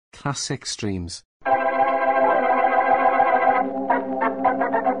classic streams.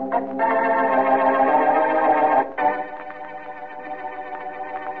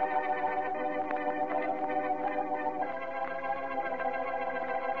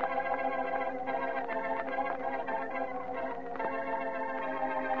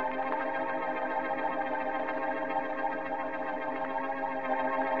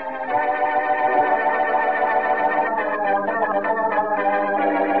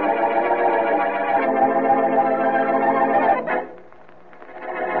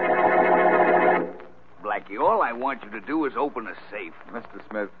 All I want you to do is open a safe. Mr.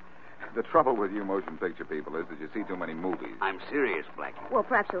 Smith, the trouble with you motion picture people is that you see too many movies. I'm serious, Blackie. Well,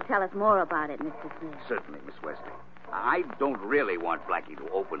 perhaps you'll tell us more about it, Mr. Smith. Certainly, Miss Wesley. I don't really want Blackie to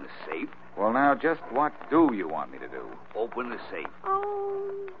open a safe. Well, now, just what do you want me to do? Open a safe.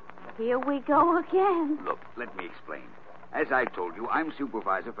 Oh, here we go again. Look, let me explain. As I told you, I'm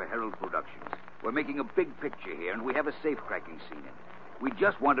supervisor for Herald Productions. We're making a big picture here, and we have a safe-cracking scene in it. We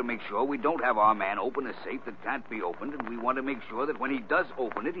just want to make sure we don't have our man open a safe that can't be opened, and we want to make sure that when he does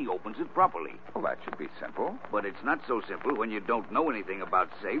open it, he opens it properly. Well, that should be simple. But it's not so simple when you don't know anything about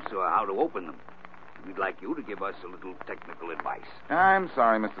safes or how to open them. We'd like you to give us a little technical advice. I'm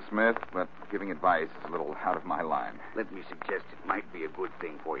sorry, Mr. Smith, but giving advice is a little out of my line. Let me suggest it might be a good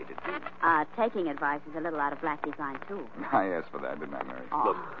thing for you to do. Taking advice is a little out of Blackie's line, too. I asked for that, didn't I, Mary? Oh.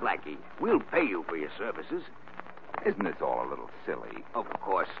 Look, Blackie, we'll pay you for your services. Isn't this all a little silly? Of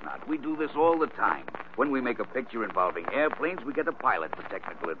course not. We do this all the time. When we make a picture involving airplanes, we get a pilot for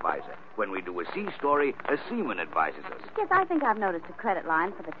technical advisor. When we do a sea story, a seaman advises us. Yes, I think I've noticed a credit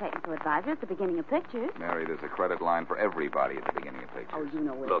line for the technical advisor at the beginning of pictures. Mary, there's a credit line for everybody at the beginning of pictures. Oh, you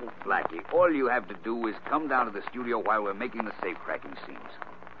know where Look, Blackie, all you have to do is come down to the studio while we're making the safe-cracking scenes.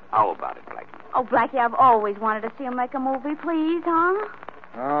 How about it, Blackie? Oh, Blackie, I've always wanted to see him make a movie, please, huh?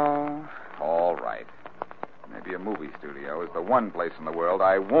 Oh, all right. Maybe a movie studio is the one place in the world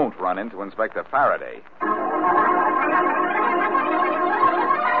I won't run into Inspector Faraday.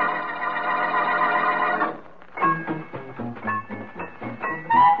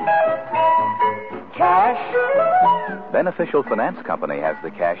 Cash? Beneficial Finance Company has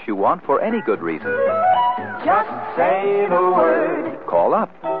the cash you want for any good reason. Just say the word. Call up.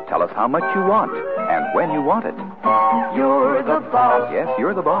 Tell us how much you want and when you want it. You're the boss. Yes,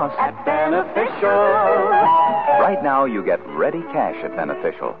 you're the boss. At Beneficial. Right now, you get ready cash at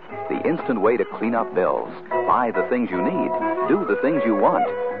Beneficial, the instant way to clean up bills, buy the things you need, do the things you want.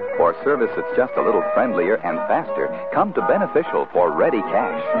 For service that's just a little friendlier and faster, come to Beneficial for ready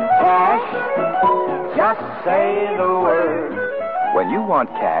cash. Cash? Just say the word. When you want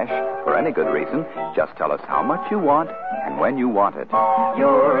cash, for any good reason, just tell us how much you want and when you want it.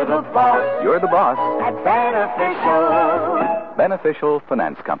 You're the boss. You're the boss. At Beneficial. Beneficial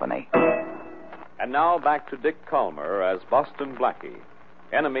Finance Company. And now back to Dick Calmer as Boston Blackie.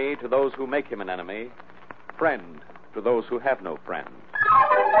 Enemy to those who make him an enemy. Friend to those who have no friend.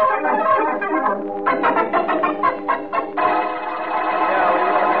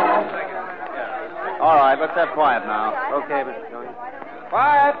 All right, let's have quiet now. Okay, Mr. Jones.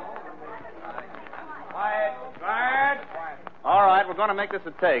 Quiet! Quiet! Quiet! All right, we're going to make this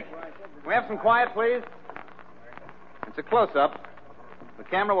a take. Can we have some quiet, please? It's a close-up. The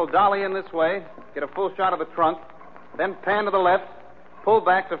camera will dolly in this way, get a full shot of the trunk, then pan to the left, pull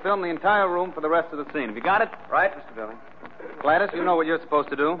back to film the entire room for the rest of the scene. Have you got it? Right, Mr. Billing. Gladys, you know what you're supposed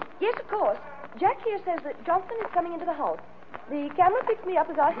to do. Yes, of course. Jack here says that Johnson is coming into the house. The camera picks me up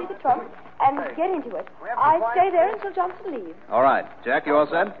as I see the trunk and get into it. I stay there until Johnson leaves. All right. Jack, you all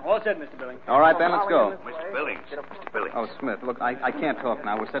set? All set, Mr. Billing. All right, then, let's go. Mr. Billings. Mr. Billings. Oh, Smith, look, I can't talk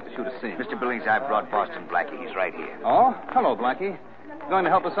now. We're set to shoot a scene. Mr. Billings, I brought Boston Blackie. He's right here. Oh? Hello, Blackie. Going to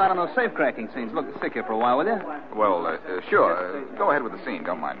help us out on those safe-cracking scenes. Look, stick here for a while, will you? Well, sure. Go ahead with the scene.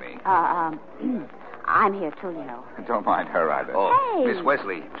 Don't mind me. I'm here, too, you know. Don't mind her either. Oh, Hey. Miss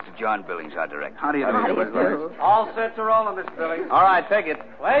Wesley, Mr. John Billings, our director. How do you do, How do you Wesley? do? All set to roll, Mr. Billing. All right, take it.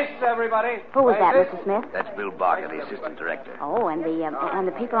 Place, everybody. Who was that, Places. Mr. Smith? That's Bill Barker, the assistant director. Oh, and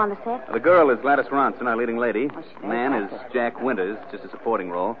the people on the set? The girl is Gladys Ronson, our leading lady. Oh, she's The man very is attractive. Jack Winters, just a supporting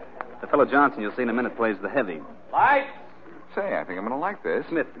role. The fellow Johnson you'll see in a minute plays the heavy. Light. Say, I think I'm going to like this.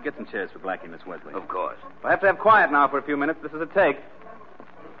 Smith, get some chairs for Blackie and Miss Wesley. Of course. We'll have to have quiet now for a few minutes. This is a take.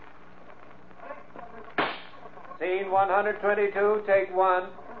 Scene 122, take one.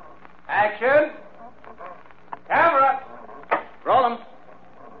 Action. Camera. Roll 'em.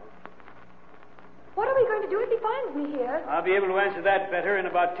 What are we going to do if he finds me here? I'll be able to answer that better in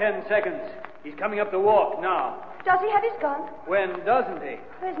about 10 seconds. He's coming up the walk now. Does he have his gun? When doesn't he?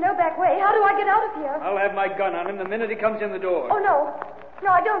 There's no back way. How do I get out of here? I'll have my gun on him the minute he comes in the door. Oh, no.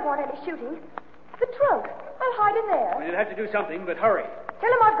 No, I don't want any shooting. The trunk. I'll hide in there. Well, you'll have to do something, but hurry.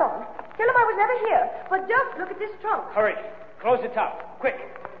 Tell him I've gone. Tell him I was never here. But just look at this trunk. Hurry. Close the top. Quick.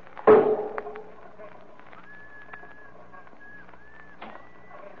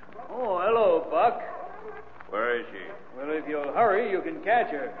 Oh, hello, Buck. Where is she? Well, if you'll hurry, you can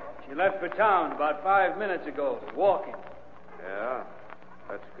catch her. She left for town about 5 minutes ago, walking. Yeah,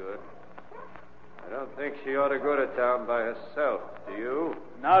 that's good. I don't think she ought to go to town by herself, do you?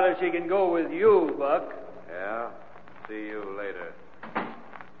 Not if she can go with you, Buck. Yeah, see you later.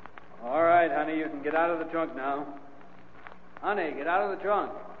 All right, honey, you can get out of the trunk now. Honey, get out of the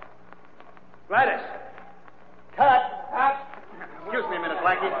trunk. Gladys. Cut. Excuse me a minute,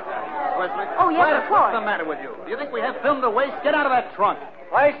 Blackie. Wesley. Oh, yes, Gladys, of course. what's the matter with you? Do you think we have film to waste? Get out of that trunk.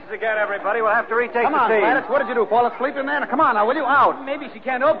 Places again, everybody. We'll have to retake Come the on, scene. Gladys. What did you do? Fall asleep in there? Now, come on, now, will you? Out. Maybe she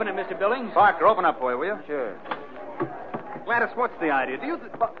can't open it, Mr. Billings. Parker, open up for you, will you? Sure. Gladys, what's the idea? Do you...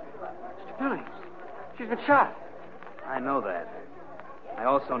 Mr. Billings, she's been shot. I know that. I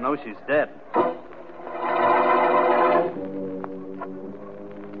also know she's dead.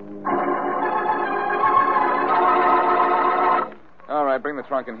 All right, bring the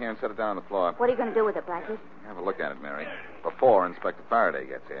trunk in here and set it down on the floor. What are you going to do with it, Blackie? Have a look at it, Mary. Before Inspector Faraday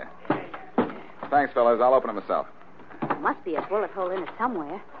gets here. Thanks, fellas. I'll open it myself. There must be a bullet hole in it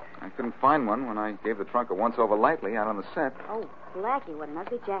somewhere. I couldn't find one when I gave the trunk a once-over lightly out on the set. Oh, Blackie, what an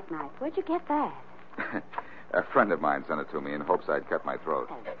ugly jackknife. Where'd you get that? A friend of mine sent it to me in hopes I'd cut my throat.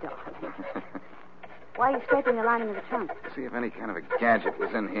 Oh, darling. Why are you scraping the lining of the trunk? See if any kind of a gadget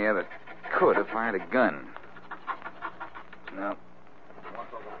was in here that could have fired a gun. No.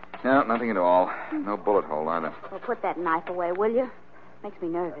 No, nothing at all. No bullet hole either. Well, put that knife away, will you? Makes me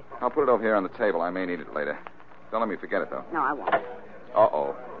nervous. I'll put it over here on the table. I may need it later. Don't let me forget it, though. No, I won't.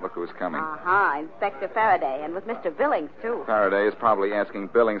 Uh-oh. Look who's coming. Uh-huh. Inspector Faraday, and with Mr. Billings, too. Faraday is probably asking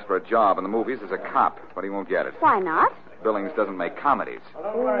Billings for a job in the movies as a cop, but he won't get it. Why not? Billings doesn't make comedies. Well,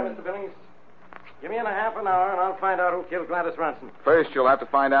 don't worry, Mr. Billings. Give me in a half an hour, and I'll find out who killed Gladys Ronson. First, you'll have to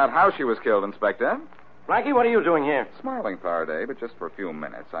find out how she was killed, Inspector. Blackie, what are you doing here? Smiling, Faraday, but just for a few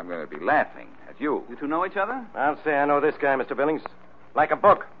minutes. I'm going to be laughing at you. You two know each other? I'll say I know this guy, Mr. Billings. Like a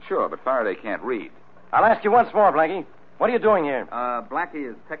book. Sure, but Faraday can't read. I'll ask you once more, Blackie. What are you doing here? Blackie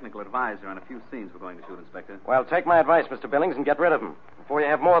is technical advisor on a few scenes we're going to shoot, Inspector. Well, take my advice, Mr. Billings, and get rid of him before you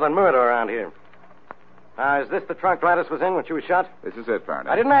have more than murder around here. Is this the trunk Gladys was in when she was shot? This is it, Faraday.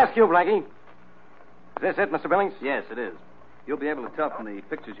 I didn't ask you, Blackie. Is this it, Mr. Billings? Yes, it is. You'll be able to tell from the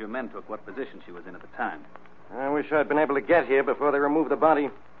pictures your men took what position she was in at the time. I wish I'd been able to get here before they removed the body.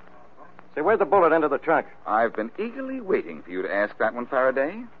 Say, where'd the bullet enter the trunk? I've been eagerly waiting for you to ask that one,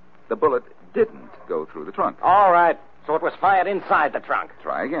 Faraday. The bullet didn't go through the trunk. All right. So it was fired inside the trunk.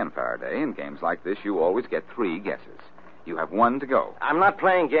 Try again, Faraday. In games like this, you always get 3 guesses. You have 1 to go. I'm not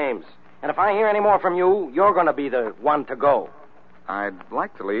playing games. And if I hear any more from you, you're going to be the one to go. I'd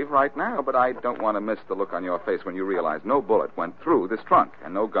like to leave right now, but I don't want to miss the look on your face when you realize no bullet went through this trunk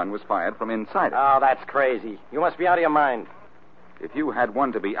and no gun was fired from inside it. Oh, that's crazy. You must be out of your mind. If you had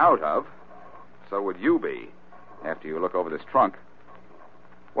one to be out of, so would you be after you look over this trunk.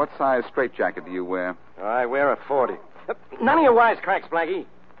 What size straitjacket do you wear? I wear a 40. None of your wisecracks, Blackie.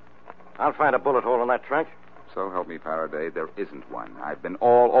 I'll find a bullet hole in that trunk. So help me, Faraday, there isn't one. I've been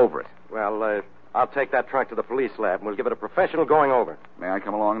all over it. Well, I'll take that trunk to the police lab, and we'll give it a professional going over. May I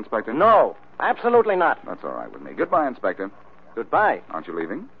come along, Inspector? No, absolutely not. That's all right with me. Goodbye, Inspector. Goodbye. Aren't you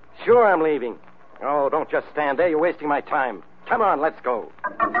leaving? Sure, I'm leaving. Oh, don't just stand there. You're wasting my time. Come on, let's go.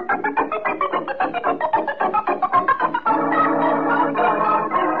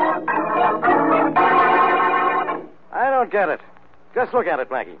 I don't get it. Just look at it,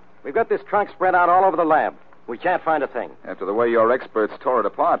 Blackie. We've got this trunk spread out all over the lab. We can't find a thing. After the way your experts tore it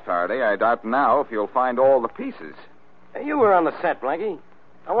apart, Faraday, I doubt now if you'll find all the pieces. You were on the set, Blackie.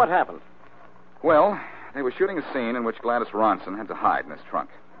 Now, what happened? Well, they were shooting a scene in which Gladys Ronson had to hide in this trunk.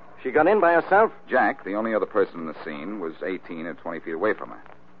 She got in by herself? Jack, the only other person in the scene, was 18 and 20 feet away from her.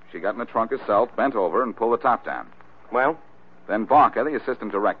 She got in the trunk herself, bent over, and pulled the top down. Well? Then Barker, the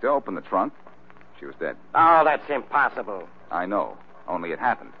assistant director, opened the trunk. She was dead. Oh, that's impossible. I know. Only it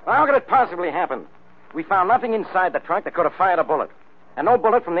happened. How could it possibly happen? We found nothing inside the trunk that could have fired a bullet. And no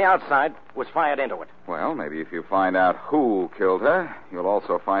bullet from the outside was fired into it. Well, maybe if you find out who killed her, you'll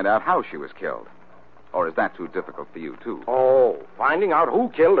also find out how she was killed. Or is that too difficult for you, too? Oh, finding out who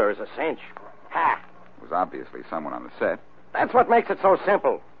killed her is a cinch. Ha! It was obviously someone on the set. That's what makes it so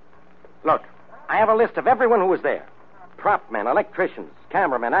simple. Look, I have a list of everyone who was there. Prop men, electricians,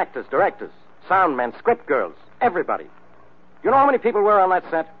 cameramen, actors, directors, sound men, script girls, everybody. You know how many people were on that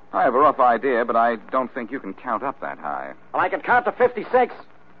set? I have a rough idea, but I don't think you can count up that high. Well, I can count to 56.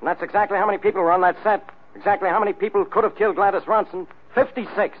 And that's exactly how many people were on that set. Exactly how many people could have killed Gladys Ronson.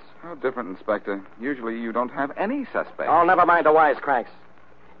 56. How different, Inspector. Usually you don't have any suspects. Oh, never mind the wisecracks.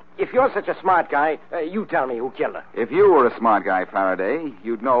 If you're such a smart guy, you tell me who killed her. If you were a smart guy, Faraday,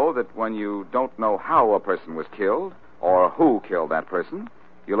 you'd know that when you don't know how a person was killed or who killed that person,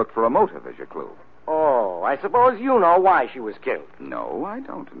 you look for a motive as your clue. Oh, I suppose you know why she was killed. No, I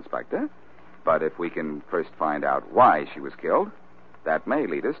don't, Inspector. But if we can first find out why she was killed, that may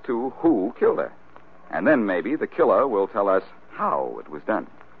lead us to who killed her. And then maybe the killer will tell us how it was done.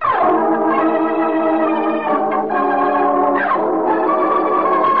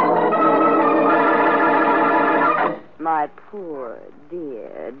 My poor,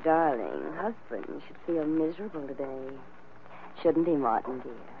 dear, darling husband should feel miserable today. Shouldn't he, Martin,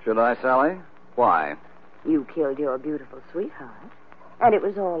 dear? Should I, Sally? Why? You killed your beautiful sweetheart, and it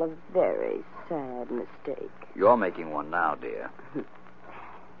was all a very sad mistake. You're making one now, dear.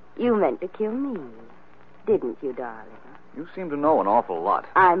 You meant to kill me, didn't you, darling? You seem to know an awful lot.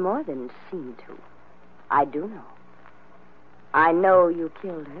 I more than seem to. I do know. I know you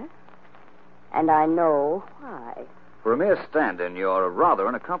killed her, and I know why. For a mere stand-in, you're rather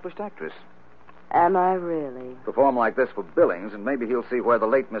an accomplished actress. Am I really? Perform like this for Billings, and maybe he'll see where the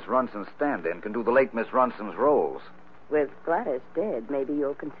late Miss Ronson's stand-in can do the late Miss Ronson's roles. With Gladys dead, maybe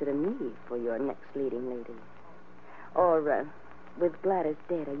you'll consider me for your next leading lady. Or, with Gladys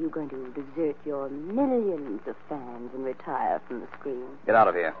dead, are you going to desert your millions of fans and retire from the screen? Get out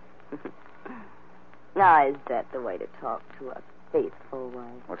of here. Now, is that the way to talk to a faithful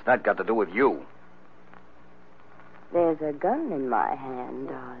wife? What's that got to do with you? There's a gun in my hand,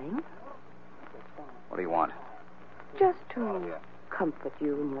 darling. What do you want? Just to comfort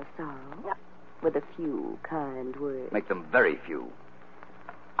you in your sorrow with a few kind words. Make them very few.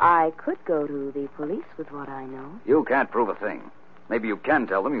 I could go to the police with what I know. You can't prove a thing. Maybe you can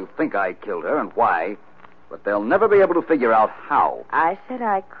tell them you think I killed her and why, but they'll never be able to figure out how. I said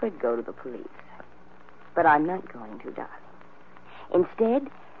I could go to the police, but I'm not going to, darling. Instead,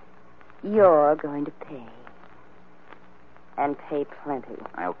 you're going to pay. And pay plenty.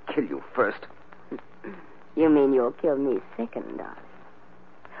 I'll kill you first. You mean you'll kill me second, darling?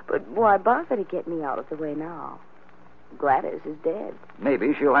 But why bother to get me out of the way now? Gladys is dead.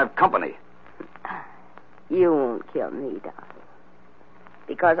 Maybe she'll have company. You won't kill me, darling.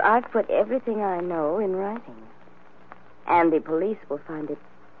 Because I've put everything I know in writing. And the police will find it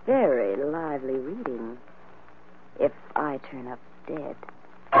very lively reading if I turn up dead.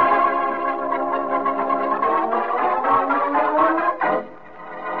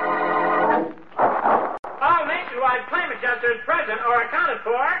 Present or accounted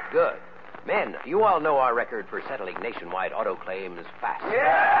for. Good. Men, you all know our record for settling nationwide auto claims fast.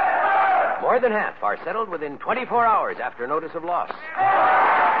 Yeah! More than half are settled within 24 hours after notice of loss.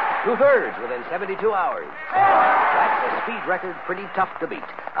 2/3 within 72 hours. That's a speed record pretty tough to beat.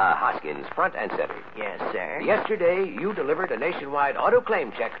 Hoskins, front and center. Yes, sir. Yesterday, you delivered a nationwide auto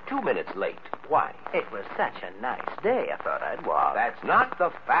claim check 2 minutes late. Why? It was such a nice day, I thought I'd walk. That's not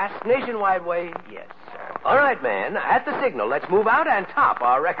the fast nationwide way. Yes, sir. All right, man. At the signal, let's move out and top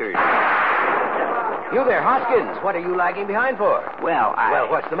our record. You there, Hoskins. What are you lagging behind for? Well, Well,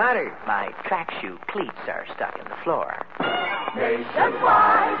 what's the matter? My track shoe cleats are stuck in the floor.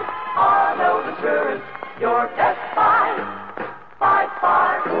 Nationwide Auto Insurance, your best buy by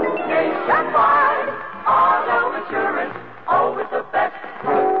far. Nationwide Auto Insurance, always the best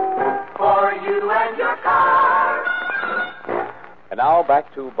for you and your car. And now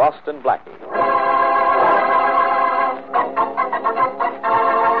back to Boston Blackie.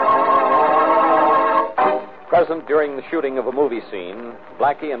 Present during the shooting of a movie scene,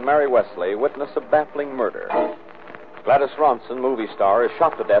 Blackie and Mary Wesley witness a baffling murder. Gladys Ronson, movie star, is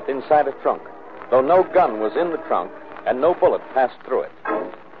shot to death inside a trunk, though no gun was in the trunk and no bullet passed through it.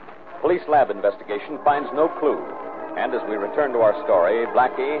 Police lab investigation finds no clue, and as we return to our story,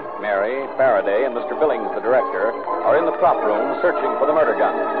 Blackie, Mary, Faraday, and Mr. Billings, the director, are in the prop room searching for the murder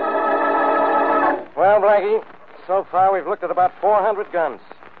gun. Well, Blackie, so far we've looked at about 400 guns,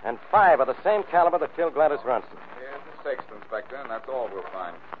 and 5 are the same caliber that killed Gladys Ronson. Here's the 6th, Inspector, and that's all we'll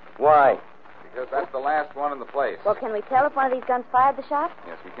find. Why? Because that's the last one in the place. Well, can we tell if one of these guns fired the shot?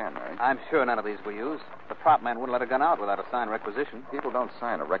 Yes, we can, Mary. I'm sure none of these were used. The prop man wouldn't let a gun out without a signed requisition. People don't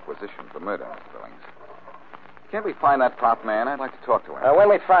sign a requisition for murder, Mr. Billings. Can't we find that prop man? I'd like to talk to him. When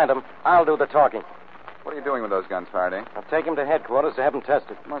we find him, I'll do the talking. What are you doing with those guns, Faraday? I'll take him to headquarters to have them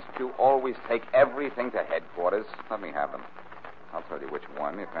tested. Must you always take everything to headquarters? Let me have them. I'll tell you which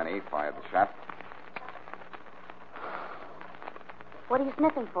one, if any, fired the shot. What are you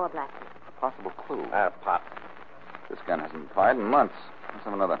sniffing for, Blackie? A possible clue. Pot. This gun hasn't been fired in months. Let's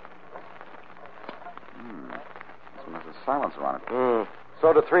have another. This one has a silencer on it.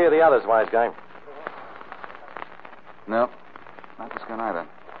 So do 3 of the others, wise guy. No, not this gun either.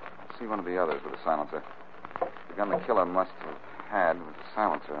 Let's see one of the others with a silencer. The gun the killer must have had was a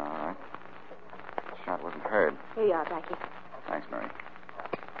silencer, all right. The shot wasn't heard. Here you are, Blackie. Thanks, Mary.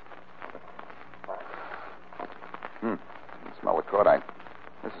 You smell the cordite.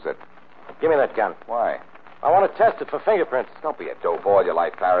 This is it. Give me that gun. Why? I want to test it for fingerprints. Don't be a dope all your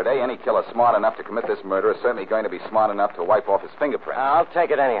life, Faraday. Any killer smart enough to commit this murder is certainly going to be smart enough to wipe off his fingerprints. I'll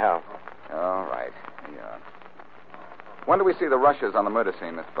take it anyhow. All right. Here you are. When do we see the rushes on the murder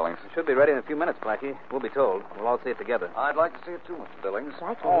scene, Mr. Billings? It should be ready in a few minutes, Blackie. We'll be told. We'll all see it together. I'd like to see it too, Mr. Billings.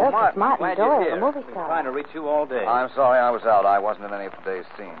 Blackie, Oh, look, Martin, it's Martin glad Doyle, you're here. the movie Been star. trying to reach you all day. I'm sorry I was out. I wasn't in any of today's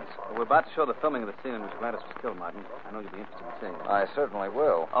scenes. Well, we're about to show the filming of the scene in which Gladys was killed, Martin. I know you'll be interested in seeing it. I certainly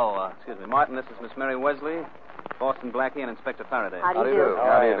will. Oh, excuse me. Martin, this is Miss Mary Wesley, Boston Blackie, and Inspector Faraday. How do you do?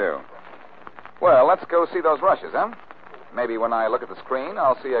 How do you do? Well, let's go see those rushes, huh? Maybe when I look at the screen,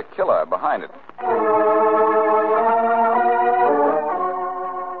 I'll see a killer behind it.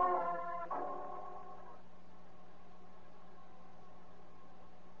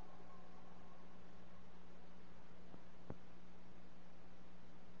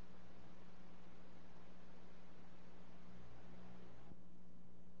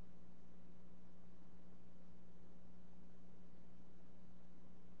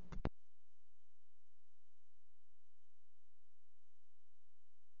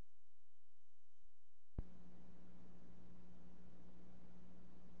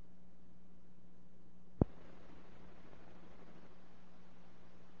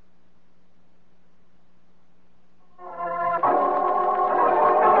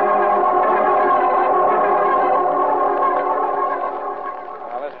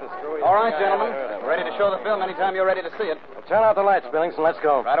 All right, gentlemen. We're ready to show the film anytime you're ready to see it. Well, turn out the lights, Billings, and let's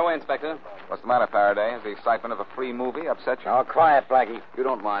go. Right away, Inspector. What's the matter, Faraday? Has the excitement of a free movie upset you? Oh, quiet, Blackie. You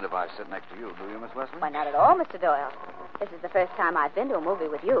don't mind if I sit next to you, do you, Miss Wesley? Why, not at all, Mr. Doyle. This is the first time I've been to a movie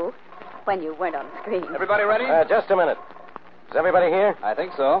with you, when you weren't on the screen. Everybody ready? Just a minute. Is everybody here? I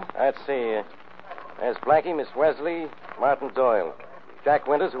think so. Let's see. There's Blackie, Miss Wesley, Martin Doyle. Jack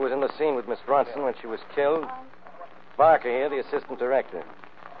Winters, who was in the scene with Miss Bronson when she was killed. Barker here, the assistant director.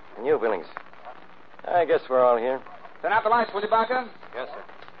 And you, Billings. I guess we're all here. Turn out the lights, will you, Barker? Yes, sir.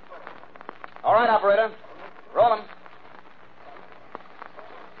 All right, operator. Roll 'em.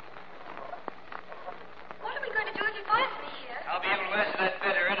 What are we going to do if he finds me here? I'll be able to answer that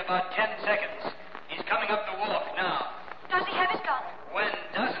better in about 10 seconds. He's coming up the walk now. Does he have his gun? When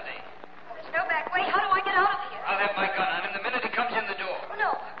doesn't he? There's no back way. How do I get out of here? I'll have my gun on him the minute he comes in the door. Oh,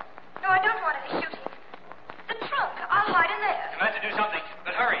 no. No, I don't want any shooting. The trunk. I'll hide in there. You'll have to do something,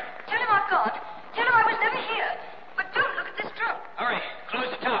 but hurry. Tell him I've gone. Tell him I was never here. But don't look at this trunk. Hurry. Close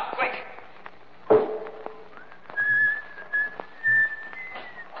the top, quick.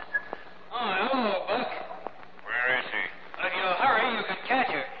 Oh, hello, Buck. Where is he? If you'll hurry, you can catch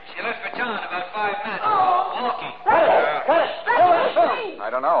her. She left for town about 5 minutes. Oh. Walking. Cut it! I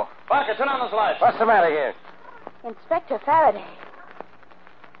don't know. Barker, turn on those lights. What's the matter here? Inspector Faraday.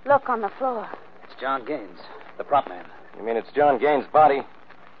 Look on the floor. It's John Gaines, the prop man. You mean it's John Gaines' body?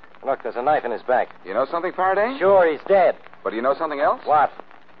 Look, there's a knife in his back. You know something, Faraday? Sure, he's dead. But do you know something else? What?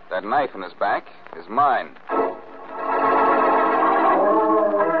 That knife in his back is mine.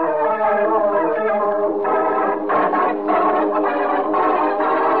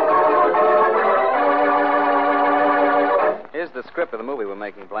 Here's the script of the movie we're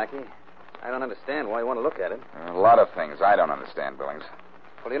making, Blackie. I don't understand why you want to look at it. A lot of things I don't understand, Billings.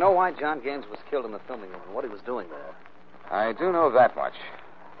 Well, you know why John Gaines was killed in the filming room and what he was doing there? I do know that much.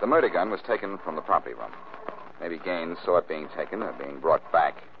 The murder gun was taken from the property room. Maybe Gaines saw it being taken or being brought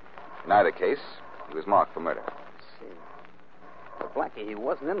back. In either case, he was marked for murder. See. Well, Blackie, he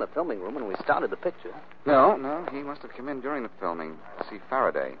wasn't in the filming room when we started the picture. No, he must have come in during the filming to see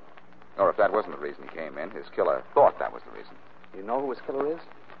Faraday. Or if that wasn't the reason he came in, his killer thought that was the reason. You know who his killer is?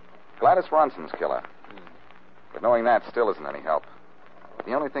 Gladys Ronson's killer. But knowing that still isn't any help.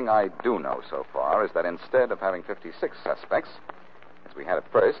 The only thing I do know so far is that instead of having 56 suspects, as we had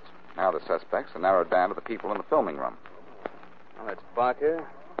at first, now the suspects are narrowed down to the people in the filming room. Well, that's Barker,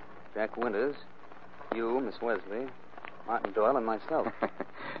 Jack Winters, you, Miss Wesley, Martin Doyle, and myself.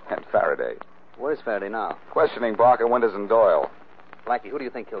 And Faraday. Where's Faraday now? Questioning Barker, Winters, and Doyle. Blackie, who do you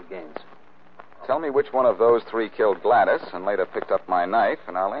think killed Gaines? Tell me which one of those three killed Gladys and later picked up my knife,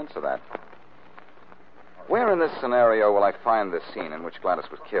 and I'll answer that. Where in this scenario will I find the scene in which Gladys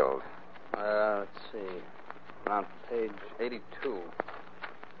was killed? Let's see. around page 82.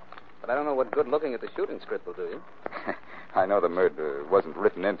 But I don't know what good looking at the shooting script will do you. I know the murder wasn't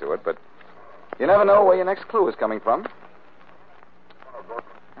written into it, but you never know where your next clue is coming from.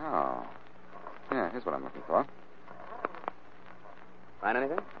 Oh. Yeah, here's what I'm looking for. Find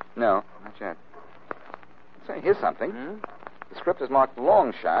anything? No, not yet. Say, here's something. The script is marked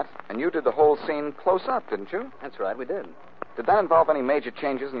long shot, and you did the whole scene close up, didn't you? That's right, we did. Did that involve any major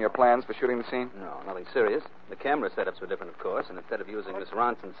changes in your plans for shooting the scene? No, nothing serious. The camera setups were different, of course, and instead of using Miss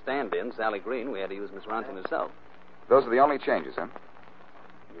Ronson's stand-in, Sally Green, we had to use Miss Ronson herself. Those are the only changes, huh?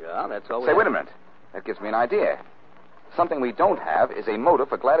 Yeah, that's all we Say, had. wait a minute. That gives me an idea. Something we don't have is a motive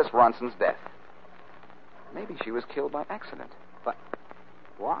for Gladys Ronson's death. Maybe she was killed by accident. But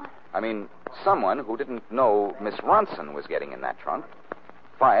what? I mean, someone who didn't know Miss Ronson was getting in that trunk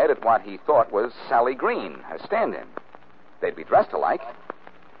fired at what he thought was Sally Green, her stand-in. They'd be dressed alike.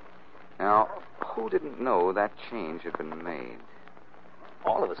 Now, who didn't know that change had been made?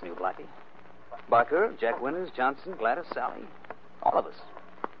 All of us knew Blackie. Barker, Jack Winters, Johnson, Gladys, Sally. All of us.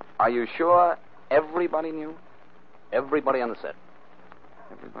 Are you sure everybody knew? Everybody on the set.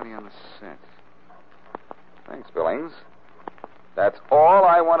 Everybody on the set. Thanks, Billings. That's all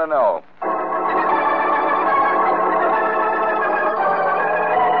I want to know.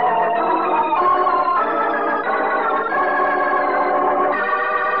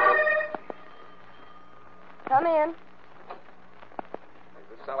 Come in. Is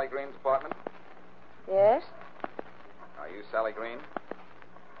this Sally Green's apartment? Yes? Are you Sally Green?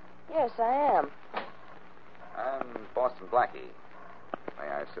 Yes, I am. I'm Boston Blackie. May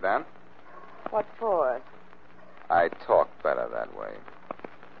I sit down? What for? I talk better that way.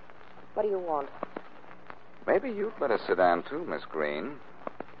 What do you want? Maybe you'd better sit down, too, Miss Green.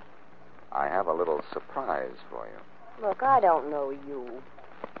 I have a little surprise for you. Look, I don't know you.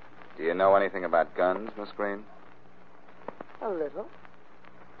 Do you know anything about guns, Miss Green? A little.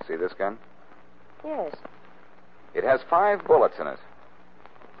 See this gun? Yes. It has 5 bullets in it.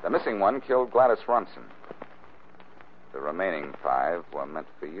 The missing one killed Gladys Ronson. The remaining 5 were meant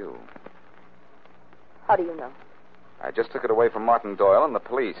for you. How do you know? I just took it away from Martin Doyle, and the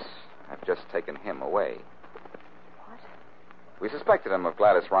police have just taken him away. What? We suspected him of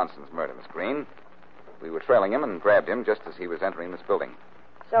Gladys Ronson's murder, Miss Green. We were trailing him and grabbed him just as he was entering this building.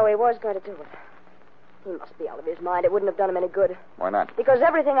 So he was going to do it. He must be out of his mind. It wouldn't have done him any good. Why not? Because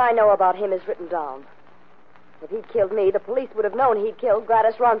everything I know about him is written down. If he'd killed me, the police would have known he'd killed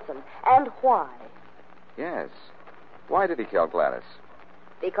Gladys Ronson. And why? Yes. Why did he kill Gladys?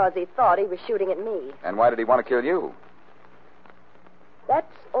 Because he thought he was shooting at me. And why did he want to kill you?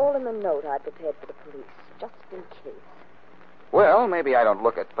 That's all in the note I prepared for the police, just in case. Well, maybe I don't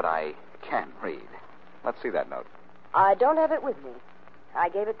look it, but I can read. Let's see that note. I don't have it with me. I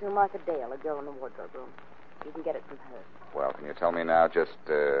gave it to Martha Dale, a girl in the wardrobe room. You can get it from her. Well, can you tell me now just,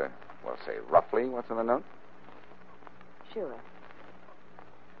 say roughly what's in the note? Sure.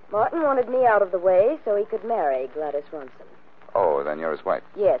 Martin wanted me out of the way so he could marry Gladys Ronson. Oh, then you're his wife.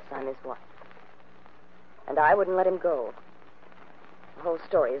 Yes, I'm his wife. And I wouldn't let him go. The whole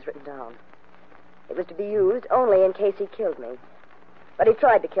story is written down. It was to be used only in case he killed me. But he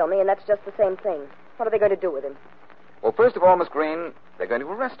tried to kill me, and that's just the same thing. What are they going to do with him? Well, first of all, Miss Green, they're going to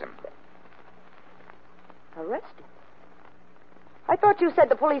arrest him. Arrest him? I thought you said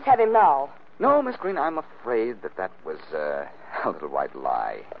the police have him now. No, Miss Green, I'm afraid that was a little white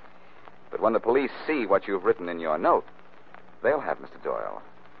lie. But when the police see what you've written in your note, they'll have Mr. Doyle.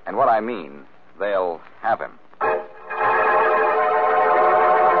 And what I mean, they'll have him.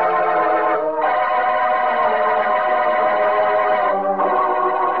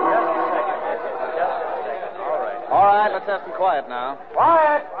 All right, let's have some quiet now.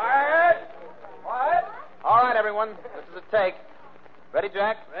 Quiet! Quiet! Quiet! All right, everyone. This is a take. Ready,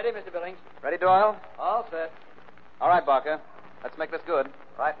 Jack? Ready, Mr. Billings. Ready, Doyle? All set. All right, Barker. Let's make this good.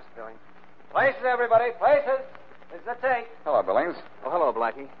 Right, Mr. Billings. Places, everybody, places. This is a take. Hello, Billings. Oh, hello,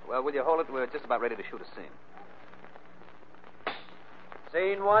 Blackie. Well, will you hold it? We're just about ready to shoot a scene.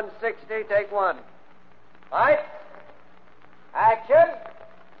 Scene 160, take 1. Lights. Action.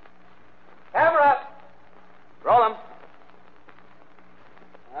 Camera. Roll 'em.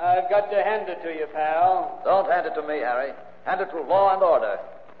 I've got to hand it to you, pal. Don't hand it to me, Harry. Hand it to law and order,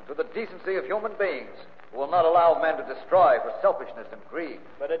 and to the decency of human beings, who will not allow men to destroy for selfishness and greed.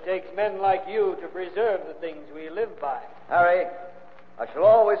 But it takes men like you to preserve the things we live by. Harry, I shall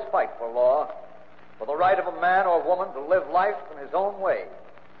always fight for law, for the right of a man or woman to live life in his own way,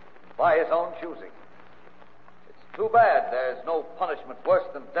 by his own choosing. It's too bad there's no punishment worse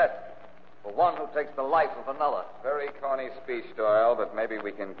than death for one who takes the life of another. Very corny speech, Doyle, but maybe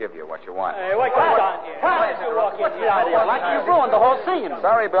we can give you what you want. Hey, what goes on here? Why don't you walk in here? Like you ruined the whole scene.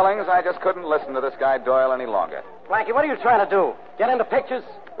 Sorry, Billings, I just couldn't listen to this guy Doyle any longer. Blackie, what are you trying to do? Get into pictures?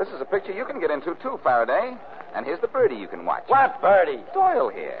 This is a picture you can get into, too, Faraday. And here's the birdie you can watch. What birdie? Doyle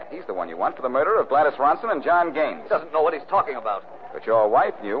here. He's the one you want for the murder of Gladys Ronson and John Gaines. He doesn't know what he's talking about. But your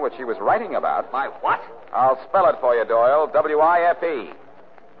wife knew what she was writing about. My what? I'll spell it for you, Doyle. W-I-F-E.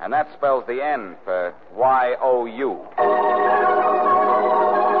 And that spells the N for Y-O-U.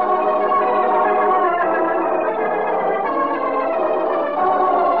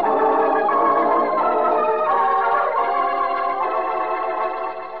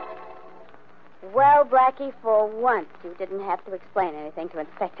 Well, Blackie, for once, you didn't have to explain anything to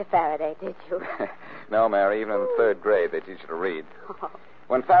Inspector Faraday, did you? No, Mary. Even in the third grade, they teach you to read.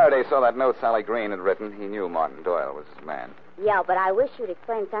 When Faraday saw that note Sally Green had written, he knew Martin Doyle was his man. Yeah, but I wish you'd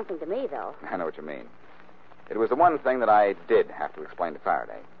explain something to me, though. I know what you mean. It was the one thing that I did have to explain to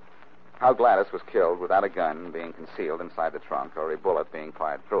Faraday. How Gladys was killed without a gun being concealed inside the trunk or a bullet being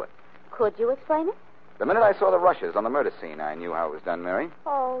fired through it. Could you explain it? The minute I saw the rushes on the murder scene, I knew how it was done, Mary.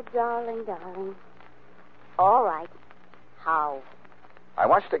 Oh, darling, darling. All right. How? I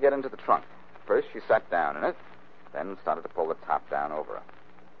watched her get into the trunk. First, she sat down in it, then started to pull the top down over her.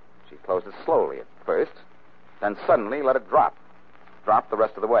 She closed it slowly at first, then suddenly let it drop. Dropped the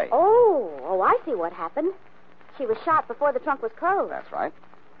rest of the way. Oh, I see what happened. She was shot before the trunk was closed. That's right.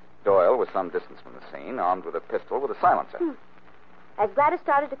 Doyle was some distance from the scene, armed with a pistol with a silencer. As Gladys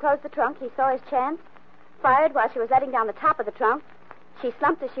started to close the trunk, he saw his chance, fired while she was letting down the top of the trunk. She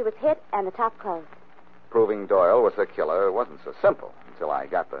slumped as she was hit, and the top closed. Proving Doyle was the killer wasn't so simple until I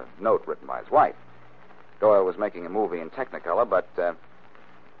got the note written by his wife. Doyle was making a movie in Technicolor, but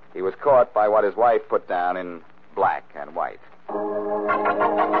he was caught by what his wife put down in black and white.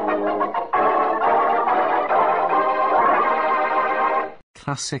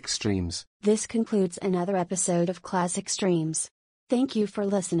 Classic Streams. This concludes another episode of Classic Streams. Thank you for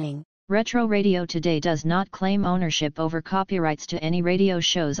listening. Retro Radio Today does not claim ownership over copyrights to any radio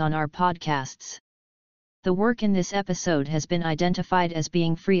shows on our podcasts. The work in this episode has been identified as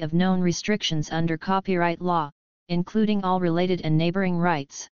being free of known restrictions under copyright law, including all related and neighboring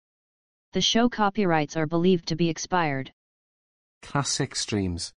rights. The show copyrights are believed to be expired. Classic Streams.